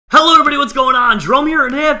what's going on? Jerome here,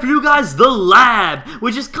 and I have for you guys the lab,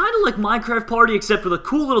 which is kind of like Minecraft Party except with a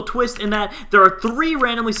cool little twist in that there are 3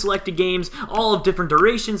 randomly selected games, all of different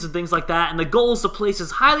durations and things like that, and the goal is to place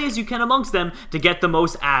as highly as you can amongst them to get the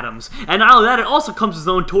most atoms. And not only that, it also comes with its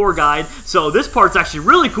own tour guide, so this part's actually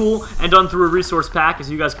really cool and done through a resource pack, as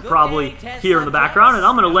you guys can probably hear in the background, and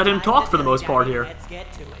I'm going to let him talk for the most part here. Let's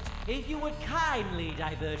get to it. If you would kindly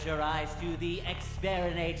divert your eyes to the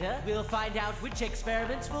experimentator, we'll find out which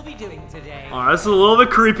experiments we'll be doing today. Alright, this is a little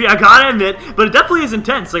bit creepy, I gotta admit, but it definitely is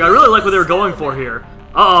intense. Like, I really like what they were going for here.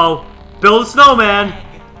 Uh-oh. Build a snowman.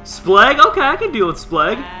 Spleg? Okay, I can deal with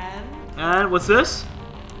Spleg. And what's this?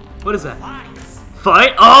 What is that?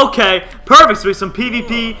 Fight? Okay, perfect. So we have some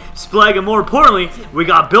PvP, Spleg, and more importantly, we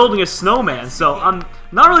got building a snowman. So I'm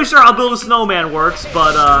not really sure how build a snowman works,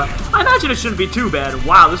 but I imagine it shouldn't be too bad.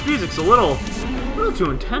 Wow, this music's a little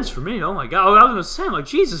too intense for me. Oh my god. Oh, I was gonna say, I'm like,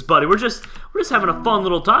 Jesus, buddy, we're just having a fun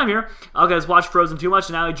little time here. Okay, let's watch Frozen too much,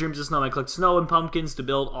 and now he dreams of snowman. Collect snow and pumpkins to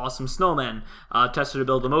build awesome snowmen. Tester to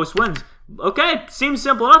build the most wins. Okay, seems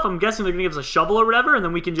simple enough. I'm guessing they're gonna give us a shovel or whatever, and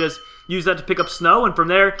then we can just use that to pick up snow, and from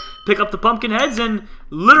there, pick up the pumpkin heads, and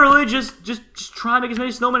literally just try and make as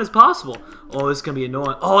many snowmen as possible. Oh, this is gonna be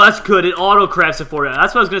annoying. Oh, that's good. It auto-crafts it for you.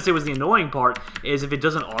 That's what I was gonna say was the annoying part, is if it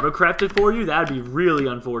doesn't auto-craft it for you, that'd be really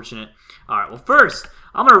unfortunate. Alright, well first,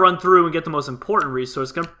 I'm going to run through and get the most important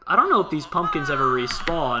resource. I don't know if these pumpkins ever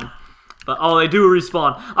respawn, but oh, they do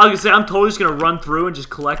respawn. I was going to say, I'm totally just going to run through and just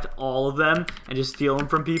collect all of them and just steal them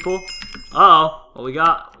from people. Uh-oh, well we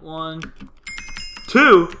got 1,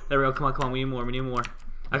 2. There we go, come on, we need more.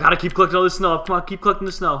 I got to keep collecting all this snow. Come on, keep collecting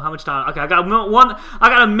the snow. How much time? Okay, I got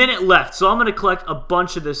a minute left, so I'm going to collect a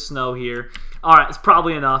bunch of this snow here. Alright, it's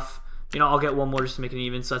probably enough. You know, I'll get one more just to make it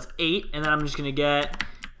even, so that's 8, and then I'm just going to get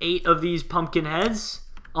 8 of these pumpkin heads.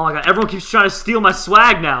 Oh my god, everyone keeps trying to steal my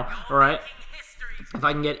swag now. Alright. If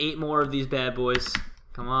I can get 8 more of these bad boys.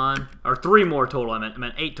 Come on. Or 3 more total, I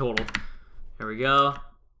meant 8 total. Here we go.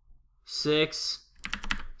 6,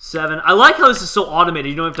 7. I like how this is so automated.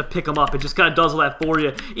 You don't have to pick them up. It just kind of does all that for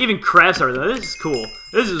you. Even crafts everything. This is cool.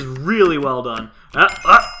 This is really well done.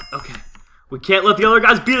 Okay. We can't let the other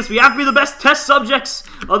guys beat us. We have to be the best test subjects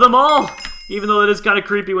of them all. Even though it is kind of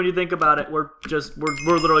creepy when you think about it, we're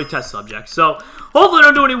literally test subjects. So hopefully, I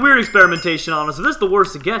don't do any weird experimentation on us. If this is the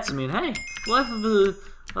worst it gets, I mean, hey, life of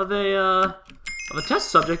a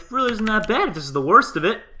test subject really isn't that bad. If this is the worst of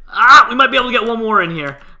it, we might be able to get one more in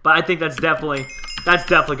here. But I think that's definitely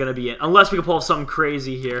gonna be it, unless we can pull off something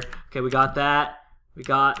crazy here. Okay, we got that. We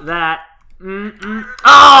got that.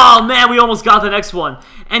 Oh man, we almost got the next one,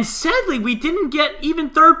 and sadly we didn't get even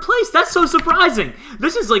 3rd place. That's so surprising.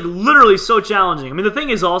 This is like literally so challenging. I mean, the thing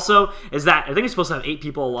is also is that I think it's supposed to have 8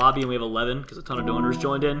 people in the lobby and we have 11 because a ton of donors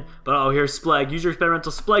joined in. But oh, here's Spleg. Use your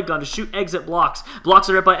experimental Spleg gun to shoot eggs at blocks. Blocks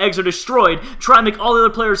that are hit by eggs are destroyed. Try and make all the other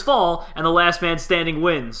players fall, and the last man standing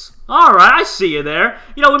wins. Alright, I see you there.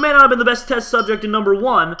 You know, we may not have been the best test subject in number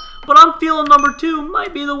 1, but I'm feeling number 2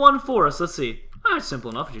 might be the one for us. Let's see. Alright, simple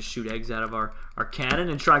enough. We just shoot eggs out of our cannon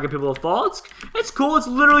and try and get people to fall. It's cool. It's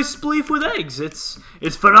literally Spleef with eggs. It's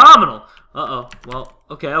phenomenal. Uh-oh. Well,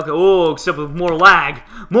 okay. Oh, except with more lag.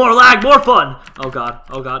 More lag, more fun. Oh, God.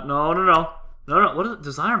 No. What is it?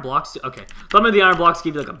 Does iron blocks do? Okay. Thought maybe the iron blocks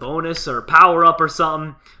give you like a bonus or a power-up or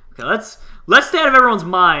something. Okay, let's stay out of everyone's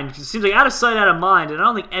mind. Because it seems like out of sight, out of mind. And I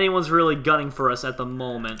don't think anyone's really gunning for us at the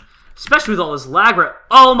moment. Especially with all this lag.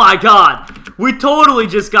 Oh my god! We totally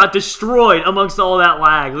just got destroyed amongst all that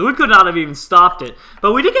lag. We could not have even stopped it.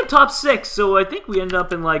 But we did get top 6, so I think we ended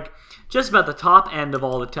up in like just about the top end of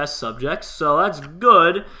all the test subjects. So that's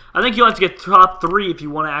good. I think you'll have to get top 3 if you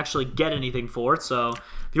want to actually get anything for it. So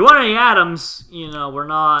if you want any atoms, you know,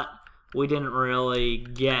 we didn't really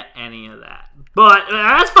get any of that. But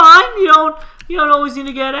that's fine. You don't always need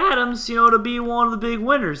to get atoms, you know, to be one of the big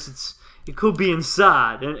winners. It could be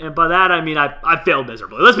inside, and by that I mean I failed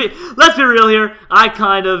miserably. Let's be real here. I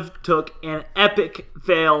kind of took an epic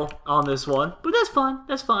fail on this one, but that's fine.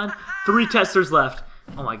 That's fine. 3 testers left.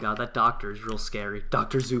 Oh my god, that doctor is real scary.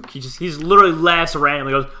 Dr. Zook. He just literally laughs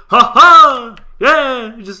randomly. Goes ha ha,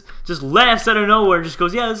 yeah. He just laughs out of nowhere and just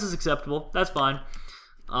goes, yeah, this is acceptable. That's fine.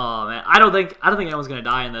 Oh man, I don't think anyone's gonna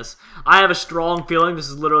die in this. I have a strong feeling this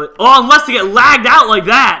is literally. Oh, unless they get lagged out like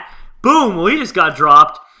that. Boom. Well, he just got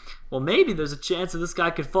dropped. Well, maybe there's a chance that this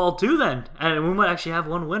guy could fall too then. And we might actually have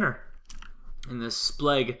one winner in this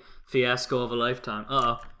Spleg fiasco of a lifetime.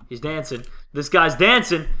 Uh-oh. He's dancing. This guy's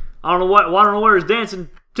dancing. I don't know where he's dancing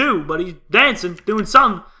to, but he's dancing, doing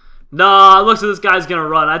something. Nah, it looks like this guy's going to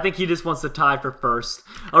run. I think he just wants to tie for first.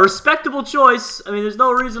 A respectable choice. I mean, there's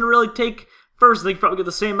no reason to really take first. I think you probably get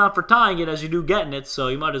the same amount for tying it as you do getting it, so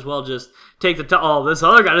you might as well just take the tie. Oh, this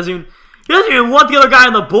other guy doesn't even... He doesn't even want the other guy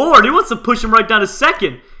on the board. He wants to push him right down to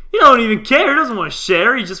second. He don't even care. He doesn't want to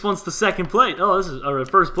share. He just wants the second place. Oh, this is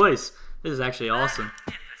first place. This is actually awesome.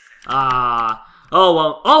 Oh,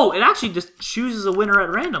 well. Oh, it actually just chooses a winner at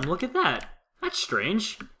random. Look at that. That's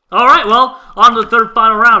strange. All right, well, on to the third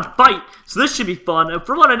final round, fight. So this should be fun.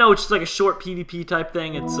 From what I know, it's just like a short PvP type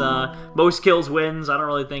thing. It's most kills wins. I don't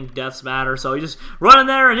really think deaths matter. So you just run in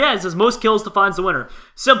there, and yeah, it says most kills defines the winner.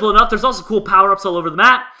 Simple enough. There's also cool power-ups all over the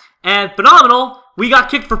map. And phenomenal, we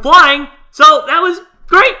got kicked for flying. So that was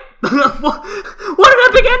great. What an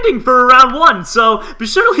epic ending for round 1. So be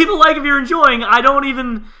sure to leave a like if you're enjoying. I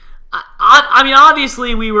mean,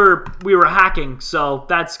 obviously we were hacking, so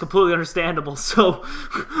that's completely understandable. So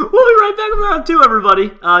we'll be right back with round 2,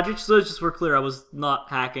 everybody. Just we're clear, I was not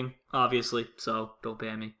hacking, obviously, so don't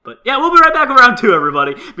ban me. But yeah, we'll be right back with round 2,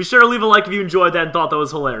 everybody. Be sure to leave a like if you enjoyed that and thought that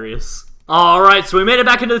was hilarious. Alright, so we made it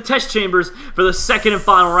back into the test chambers for the second and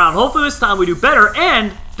final round. Hopefully this time we do better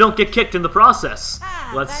and don't get kicked in the process.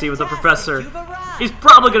 Let's see what the professor... He's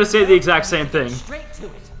probably going to say the exact same thing.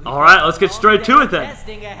 Alright, let's get straight to it then.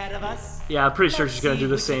 Yeah, I'm pretty sure she's going to do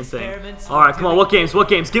the same thing. Alright, come on, what games? What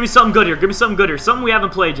games? Give me something good here. Give me something good here. Something we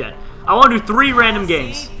haven't played yet. I want to do 3 random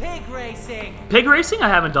games. Pig racing. Pig racing? I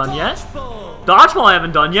haven't done yet. Dodgeball I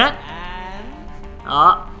haven't done yet.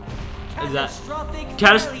 Is that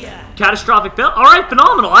catastrophic fail? Alright,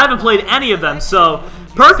 phenomenal. I haven't played any of them, so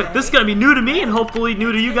perfect. This is going to be new to me and hopefully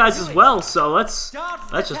new to you guys as well. So let's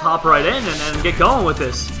just hop right in and get going with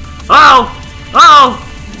this. Oh!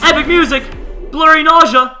 Epic music! Blurry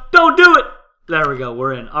nausea! Don't do it! There we go,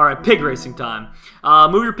 we're in. Alright, pig racing time.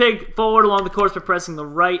 Move your pig forward along the course by pressing the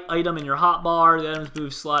right item in your hotbar. The items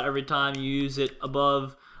move slot every time you use it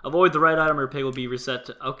above. Avoid the right item or your pig will be reset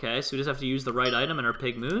to... Okay, so we just have to use the right item and our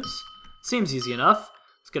pig moves. Seems easy enough.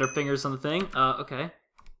 Let's get our fingers on the thing. Okay.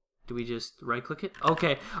 Do we just right-click it?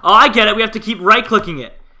 Okay. Oh, I get it. We have to keep right-clicking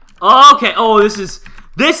it. Okay. Oh, this is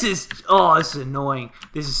annoying.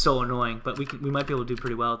 This is so annoying, but we might be able to do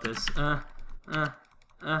pretty well at this. You're making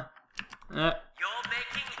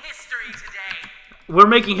history today. We're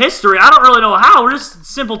making history. I don't really know how. We're just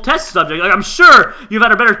simple test subject. Like, I'm sure you've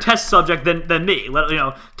had a better test subject than me.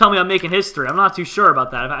 Tell me I'm making history. I'm not too sure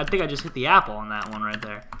about that. I think I just hit the apple on that one right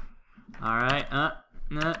there. All right.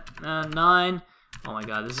 9. Oh my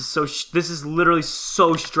god, this is literally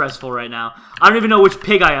so stressful right now. I don't even know which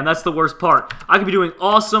pig I am. That's the worst part. I could be doing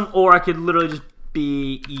awesome, or I could literally just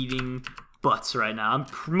be eating butts right now. I'm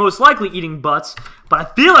most likely eating butts, but I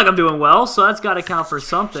feel like I'm doing well, so that's got to count for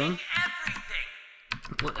something.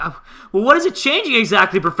 Well, what is it changing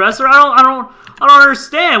exactly, Professor? I don't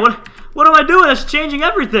understand. What am I doing that's changing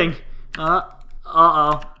everything?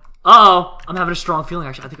 Uh-oh. I'm having a strong feeling,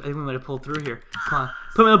 actually. I think we might have pulled through here. Come on.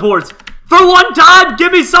 Put me on the boards. For one time,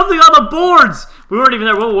 give me something on the boards! We weren't even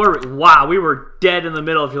there. What were we? Wow, we were dead in the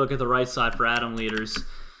middle if you look at the right side for Atom leaders.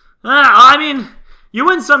 I mean, you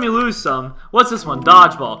win some, you lose some. What's this one?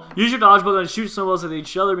 Dodgeball. Use your dodgeball and shoot snowballs at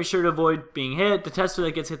each other. Be sure to avoid being hit. The tester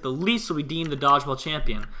that gets hit the least will be deemed the dodgeball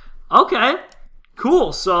champion. Okay.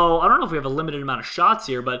 Cool. So, I don't know if we have a limited amount of shots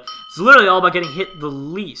here, but it's literally all about getting hit the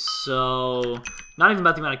least. So, not even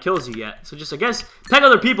about the amount of kills you get. So just, I guess, peg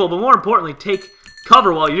other people, but more importantly, take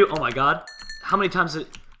cover while you do. Oh my god. How many times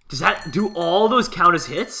do all those count as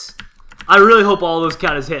hits? I really hope all those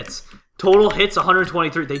count as hits. Total hits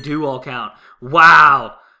 123. They do all count.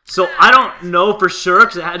 Wow. So I don't know for sure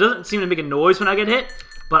because it doesn't seem to make a noise when I get hit,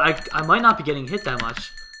 but I might not be getting hit that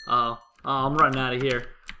much. Oh, I'm running out of here.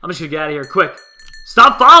 I'm just gonna get out of here quick.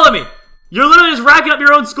 Stop following me. You're literally just racking up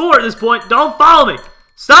your own score at this point. Don't follow me.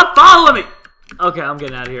 Stop following me. Okay, I'm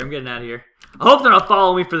getting out of here. I'm getting out of here. I hope they're not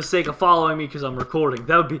following me for the sake of following me because I'm recording.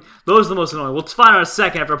 Those are the most annoying. We'll find out in a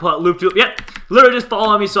second after I pull out loop to loop. Yep, literally just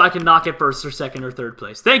following me so I can not get first or second or third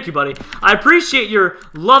place. Thank you, buddy. I appreciate your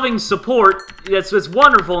loving support. It's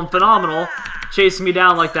wonderful and phenomenal chasing me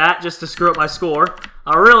down like that just to screw up my score.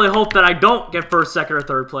 I really hope that I don't get first, second, or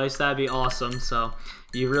third place. That'd be awesome. So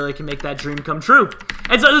you really can make that dream come true.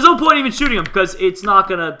 And so there's no point even shooting him because it's not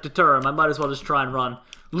going to deter him. I might as well just try and run.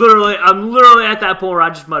 I'm literally at that point where I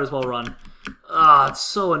just might as well run. It's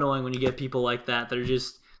so annoying when you get people like that. They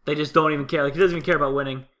just don't even care. Like, he doesn't even care about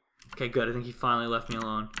winning. Okay, good. I think he finally left me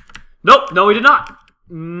alone. Nope. No, he did not.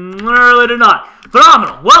 Literally did not.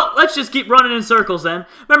 Phenomenal. Well, let's just keep running in circles then.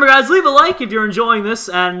 Remember, guys, leave a like if you're enjoying this,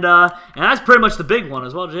 and that's pretty much the big one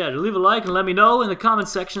as well. Yeah, leave a like and let me know in the comment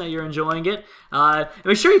section that you're enjoying it. And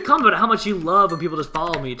make sure you comment about how much you love when people just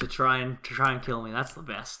follow me to try and kill me. That's the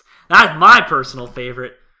best. That's my personal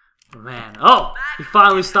favorite. Man. Oh, he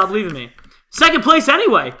finally stopped leaving me. Second place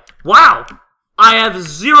anyway. Wow. I have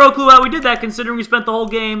zero clue how we did that considering we spent the whole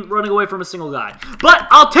game running away from a single guy. But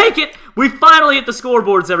I'll take it. We finally hit the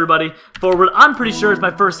scoreboards, everybody. Forward. I'm pretty sure it's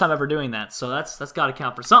my first time ever doing that, so that's got to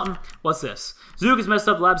count for something. What's this? Zook is messed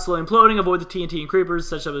up, lab slowly imploding. Avoid the TNT and creepers.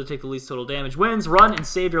 Such up to take the least total damage. Wins, run, and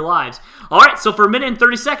save your lives. Alright, so for a minute and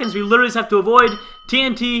 30 seconds, we literally just have to avoid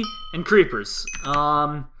TNT and creepers.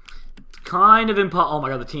 Kind of impossible. Oh my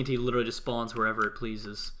god, the TNT literally just spawns wherever it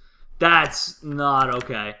pleases. That's not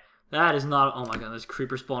okay. That is not... Oh my god, there's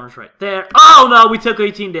creeper spawners right there. Oh no, we took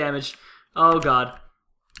 18 damage. Oh god.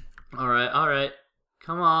 Alright.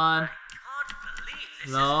 Come on.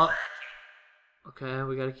 No. Okay,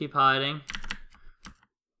 we gotta keep hiding.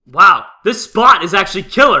 Wow, this spot is actually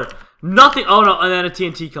killer. Nothing... Oh no, and then a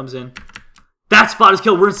TNT comes in. That spot is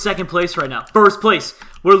killer. We're in second place right now. First place.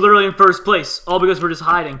 We're literally in first place. All because we're just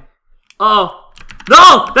hiding. Oh.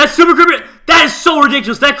 No! That's super creeper. That is so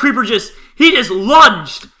ridiculous. That creeper just... He just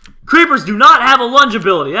lunged. Creepers do not have a lunge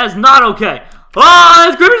ability. That is not okay. Oh,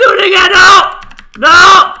 this creeper's doing it again. No!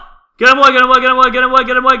 No! Get him away, get him away, get him away, get him away,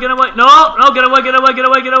 get him away, get him away. No, no, get away, get away, get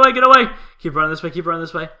away, get away, get away. Keep running this way, keep running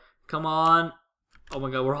this way. Come on. Oh my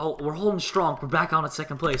god, we're holding strong. We're back on at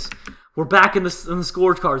second place. We're back in the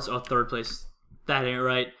scorecards. Oh, third place. That ain't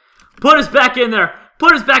right. Put us back in there.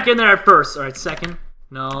 Put us back in there at first. All right, second.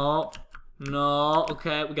 No. No.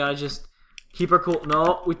 Okay, we gotta just keep our cool.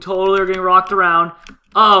 No, we totally are getting rocked around.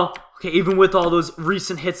 Oh, okay, even with all those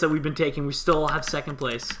recent hits that we've been taking, we still have second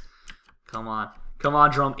place. Come on. Come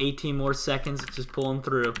on, Jerome. 18 more seconds. Just pulling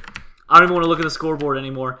through. I don't even want to look at the scoreboard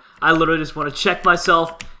anymore. I literally just want to check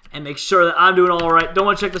myself and make sure that I'm doing all right. Don't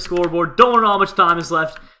want to check the scoreboard. Don't want to know how much time is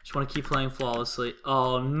left. Just want to keep playing flawlessly.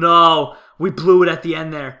 Oh, no. We blew it at the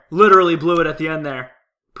end there. Literally blew it at the end there.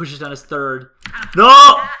 Pushes down his third.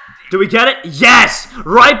 No! Did we get it? Yes!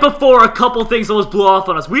 Right before a couple things almost blew off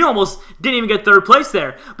on us. We almost didn't even get third place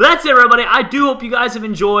there. But that's it, everybody. I do hope you guys have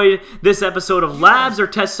enjoyed this episode of Labs or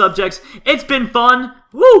Test Subjects. It's been fun.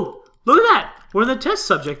 Woo! Look at that. We're in the test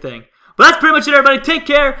subject thing. But that's pretty much it, everybody. Take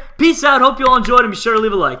care. Peace out. Hope you all enjoyed, and be sure to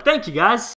leave a like. Thank you, guys.